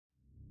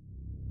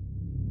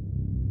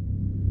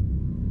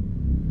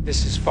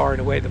This is far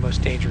and away the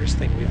most dangerous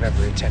thing we've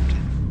ever attempted.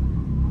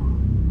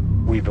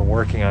 We've been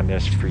working on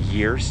this for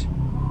years.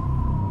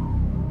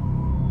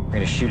 We're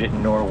gonna shoot it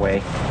in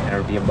Norway, and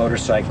it'll be a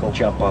motorcycle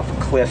jump off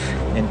a cliff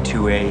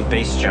into a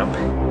base jump.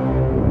 I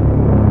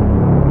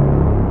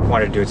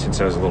wanted to do it since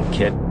I was a little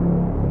kid.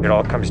 It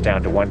all comes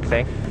down to one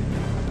thing: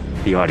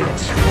 the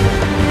audience.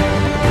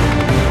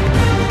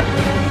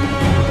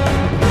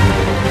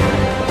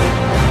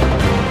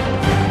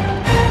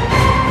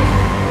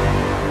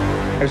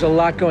 There's a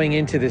lot going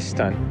into this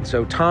stunt,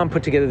 so Tom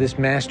put together this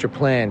master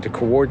plan to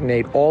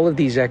coordinate all of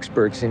these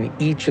experts in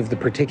each of the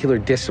particular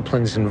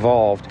disciplines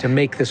involved to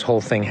make this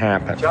whole thing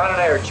happen. John and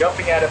I are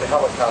jumping out of the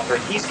helicopter.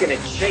 He's gonna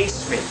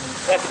chase me.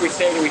 That's what we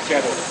say to each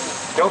other.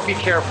 Don't be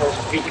careful,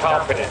 be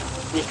confident.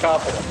 Be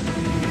confident.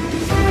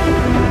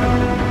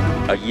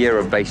 A year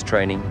of base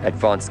training,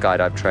 advanced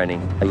skydive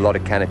training, a lot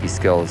of canopy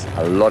skills,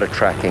 a lot of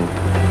tracking.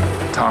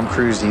 Tom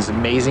Cruise, he's an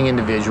amazing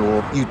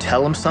individual. You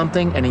tell him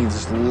something and he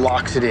just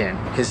locks it in.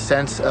 His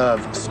sense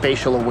of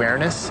spatial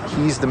awareness,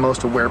 he's the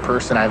most aware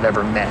person I've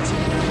ever met.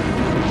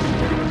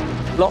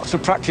 Lots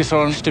of practice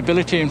on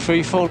stability and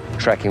freefall.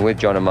 Tracking with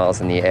John and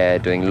Miles in the air,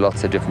 doing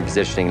lots of different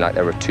positioning like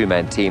they were a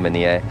two-man team in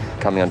the air,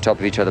 coming on top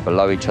of each other,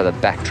 below each other,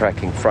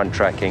 backtracking, front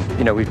tracking.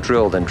 You know, we've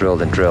drilled and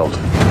drilled and drilled.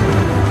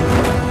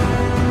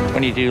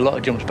 When you do a lot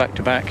of jumps back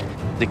to back,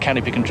 the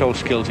canopy control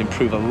skills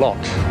improve a lot.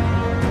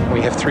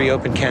 We have 3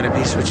 open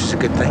canopies, which is a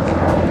good thing.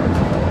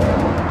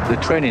 The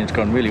training's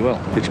gone really well.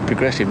 It's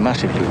progressive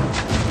massively.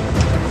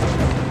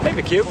 Hey,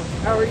 McHugh.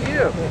 How are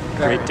you?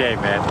 Great day,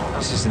 man.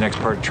 This is the next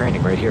part of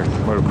training right here,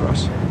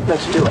 motocross.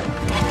 Let's do it.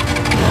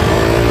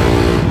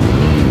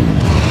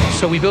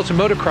 So we built a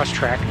motocross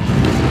track.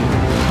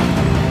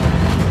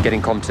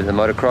 Getting competent in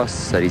the motocross,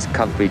 so he's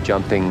comfortably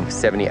jumping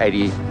 70,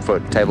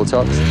 80-foot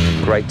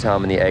tabletops. Great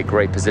time in the air,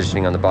 great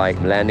positioning on the bike,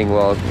 landing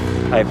well.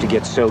 I have to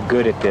get so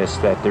good at this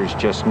that there's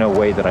just no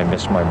way that I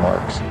miss my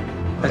marks.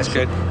 That's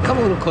good. Come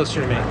a little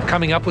closer to me.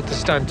 Coming up with the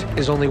stunt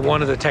is only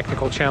one of the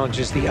technical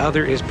challenges. The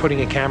other is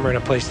putting a camera in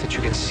a place that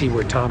you can see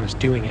where Tom is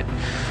doing it.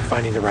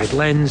 Finding the right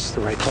lens,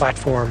 the right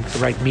platform, the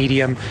right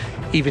medium.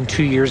 Even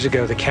 2 years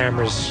ago, the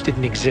cameras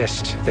didn't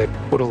exist that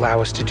would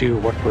allow us to do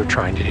what we're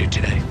trying to do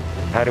today.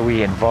 How do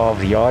we involve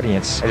the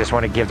audience? I just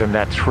want to give them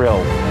that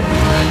thrill.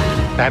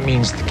 That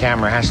means the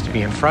camera has to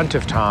be in front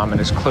of Tom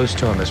and as close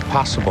to him as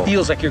possible.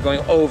 Feels like you're going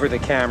over the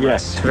camera.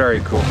 Yes,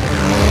 very cool.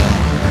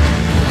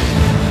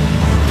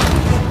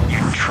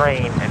 You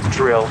train and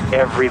drill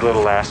every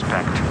little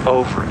aspect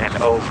over and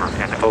over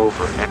and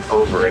over and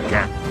over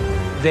again.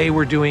 They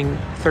were doing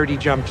 30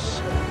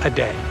 jumps a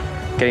day.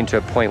 Getting to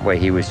a point where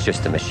he was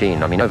just a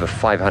machine. I mean, over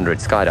 500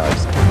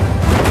 skydives.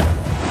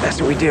 That's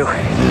what we do.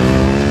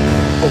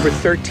 Over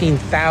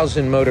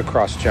 13,000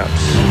 motocross jumps.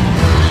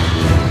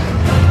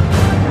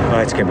 Oh,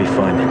 it's gonna be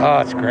fun. Oh,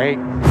 it's great.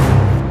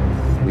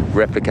 We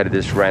replicated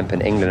this ramp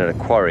in England at a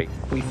quarry.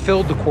 We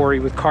filled the quarry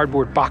with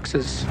cardboard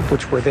boxes,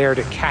 which were there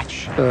to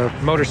catch the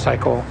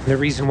motorcycle. And the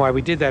reason why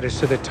we did that is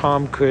so that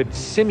Tom could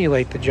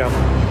simulate the jump.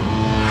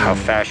 How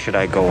fast should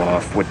I go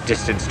off? What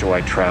distance do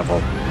I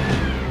travel?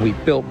 We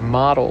built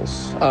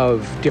models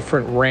of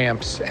different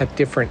ramps at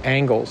different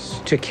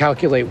angles to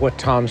calculate what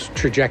Tom's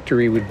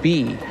trajectory would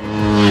be.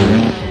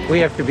 We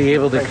have to be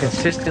able to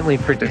consistently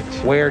predict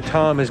where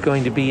Tom is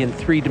going to be in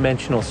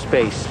 3-dimensional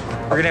space.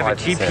 We're gonna have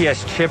a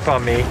GPS chip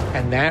on me.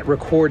 And that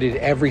recorded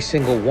every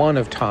single one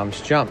of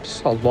Tom's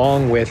jumps,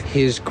 along with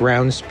his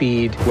ground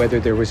speed, whether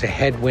there was a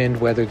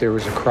headwind, whether there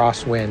was a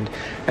crosswind.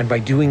 And by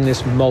doing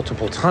this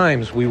multiple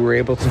times, we were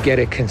able to get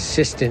a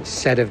consistent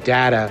set of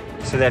data.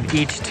 So that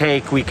each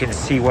take we can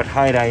see what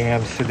height I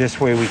am, so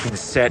this way we can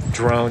set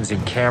drones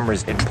and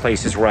cameras in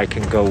places where I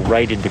can go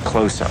right into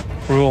close-up.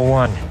 Rule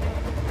 1.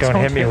 Don't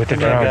hit me with the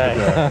drone.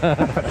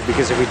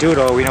 Because if we do it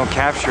all, we don't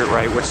capture it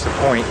right, what's the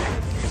point?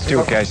 Let's do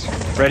it, guys.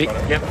 Ready?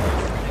 Yep.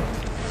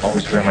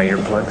 Always wear my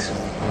earplugs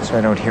so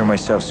I don't hear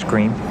myself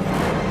scream.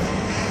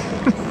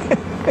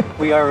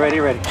 We are ready.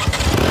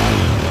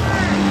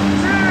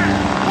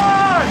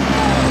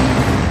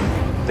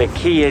 The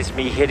key is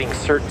me hitting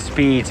certain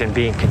speeds and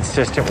being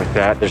consistent with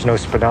that. There's no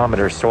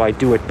speedometer, so I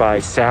do it by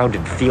sound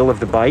and feel of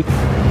the bike.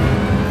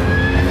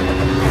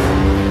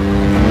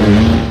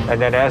 And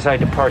then as I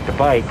depart the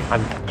bike,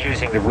 I'm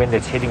using the wind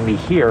that's hitting me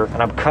here,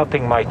 and I'm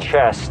cupping my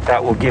chest.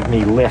 That will give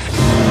me lift.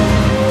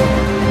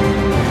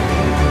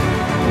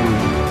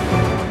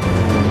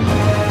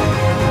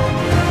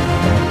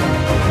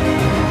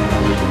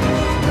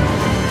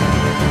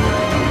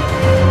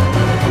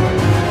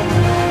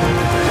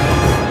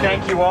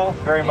 Thank you all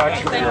very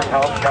much for your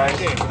help, guys.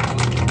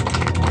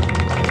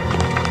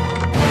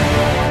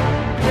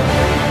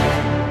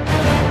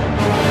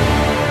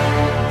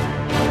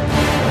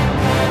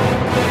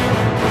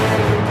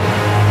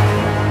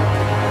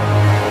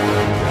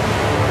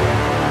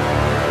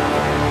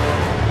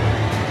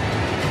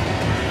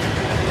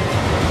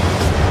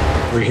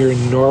 We're here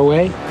in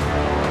Norway.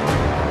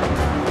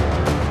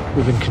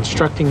 We've been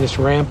constructing this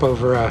ramp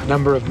over a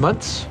number of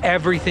months.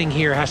 Everything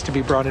here has to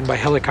be brought in by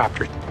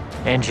helicopter.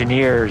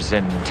 engineers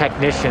and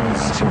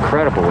technicians. It's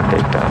incredible what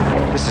they've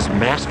done. This is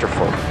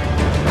masterful.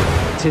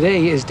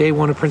 Today is day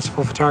one of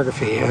principal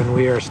photography, and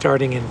we are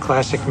starting in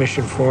classic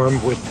mission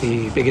form with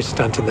the biggest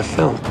stunt in the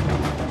film.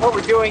 What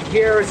we're doing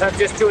here is I'm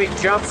just doing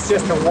jumps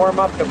just to warm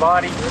up the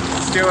body.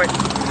 Let's do it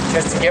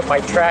just to get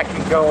my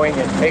tracking going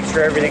and make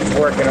sure everything's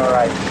working all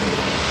right.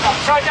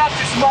 Try not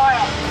to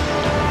smile.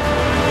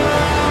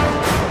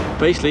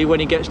 Basically, when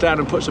he gets down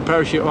and puts a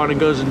parachute on and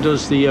goes and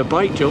does the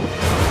bike jump,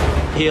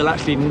 he'll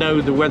actually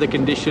know the weather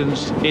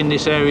conditions in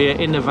this area,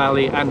 in the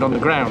valley, and on the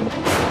ground.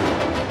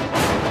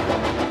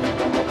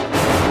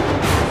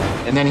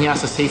 And then he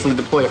has to safely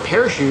deploy a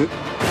parachute.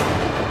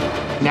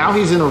 Now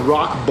he's in a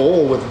rock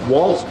bowl with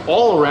walls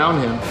all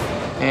around him,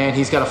 and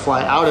he's got to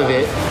fly out of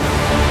it.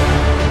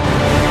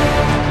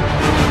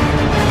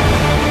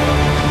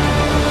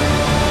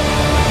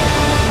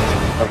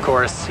 Of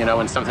course, you know,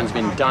 when something's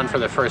been done for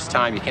the first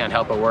time, you can't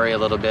help but worry a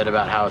little bit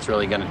about how it's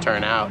really going to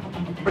turn out.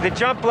 With a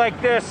jump like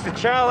this, the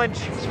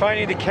challenge is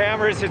finding the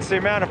cameras, it's the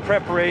amount of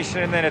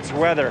preparation, and then it's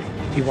weather.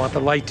 You want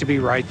the light to be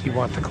right, you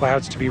want the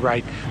clouds to be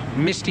right.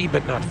 Misty,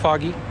 but not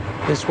foggy.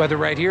 This weather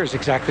right here is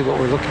exactly what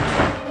we're looking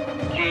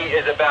for. He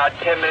is about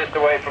 10 minutes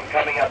away from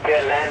coming up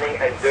here, landing,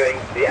 and doing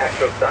the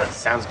actual stunt.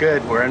 Sounds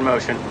good. We're in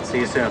motion. See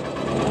you soon.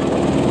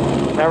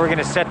 Now we're going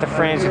to set the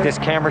frames with this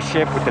camera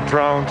ship with the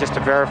drone just to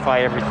verify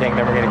everything,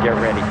 then we're going to get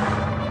ready.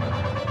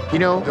 You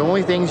know, the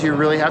only things you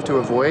really have to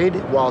avoid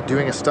while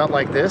doing a stunt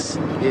like this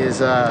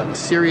is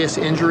serious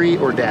injury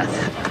or death.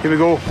 Here we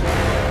go.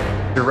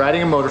 You're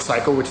riding a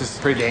motorcycle, which is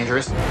pretty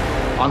dangerous,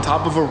 on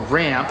top of a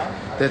ramp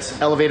that's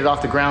elevated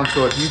off the ground,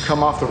 so if you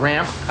come off the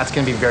ramp, that's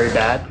going to be very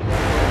bad.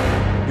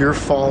 You're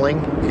falling.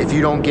 If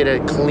you don't get a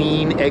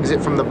clean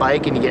exit from the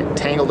bike and you get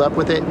tangled up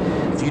with it,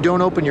 if you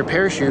don't open your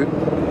parachute,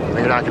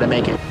 you're not going to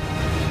make it.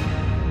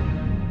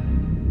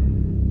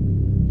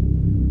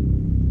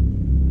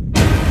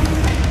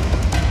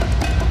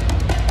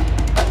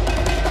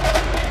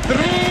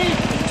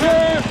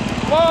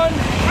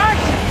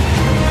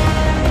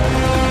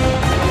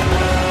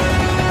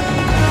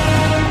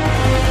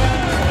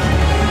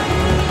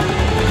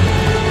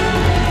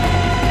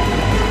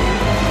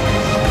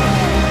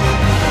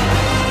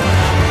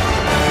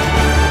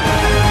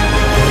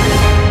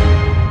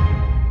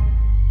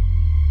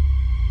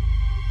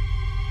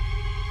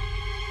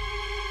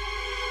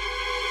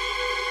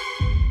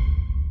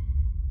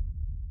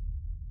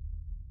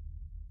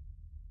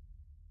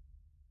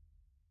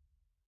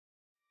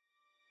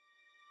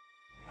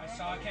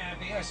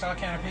 I saw a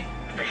canopy.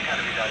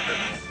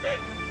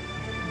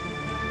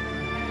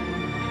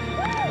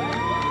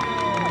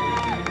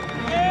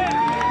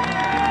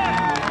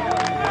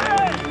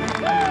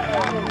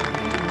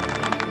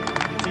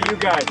 To you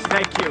guys,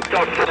 thank you.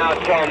 Dr. Now,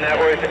 Tom, that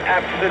was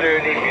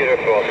absolutely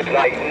beautiful.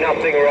 Like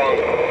nothing wrong.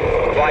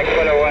 Bike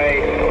went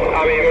away.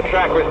 I mean, the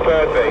track was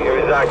perfect. It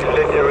was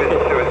actually,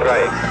 it was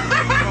great.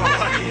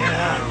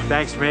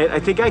 Thanks, mate. I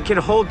think I can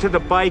hold to the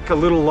bike a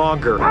little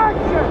longer.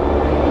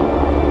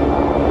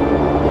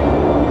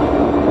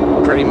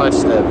 Pretty much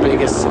the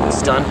biggest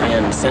stunt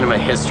in cinema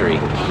history.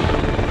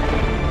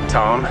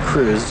 Tom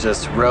Cruise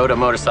just rode a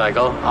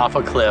motorcycle off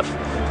a cliff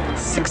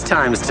 6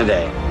 times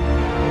today.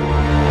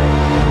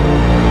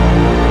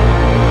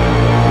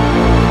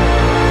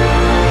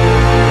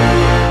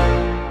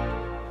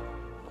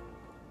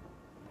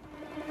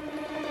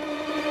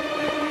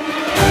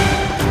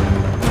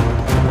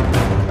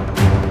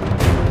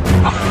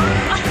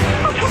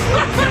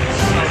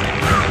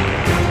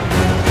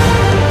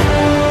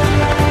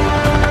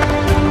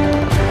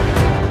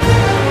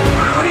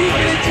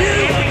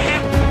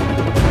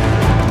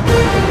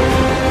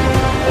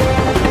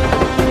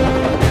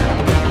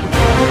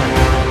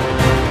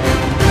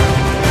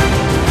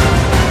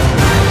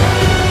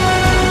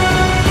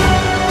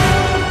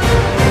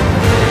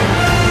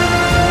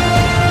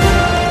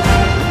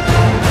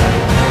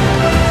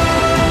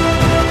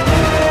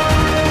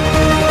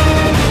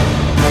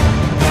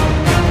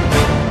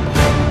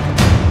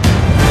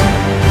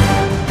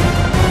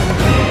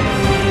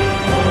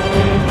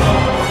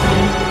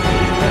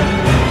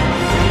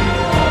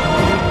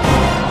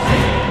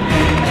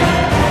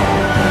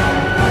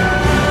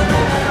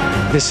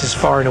 This is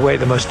far and away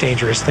the most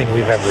dangerous thing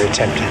we've ever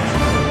attempted.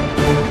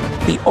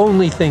 The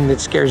only thing that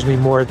scares me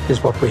more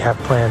is what we have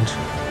planned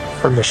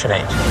for Mission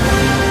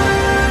 8.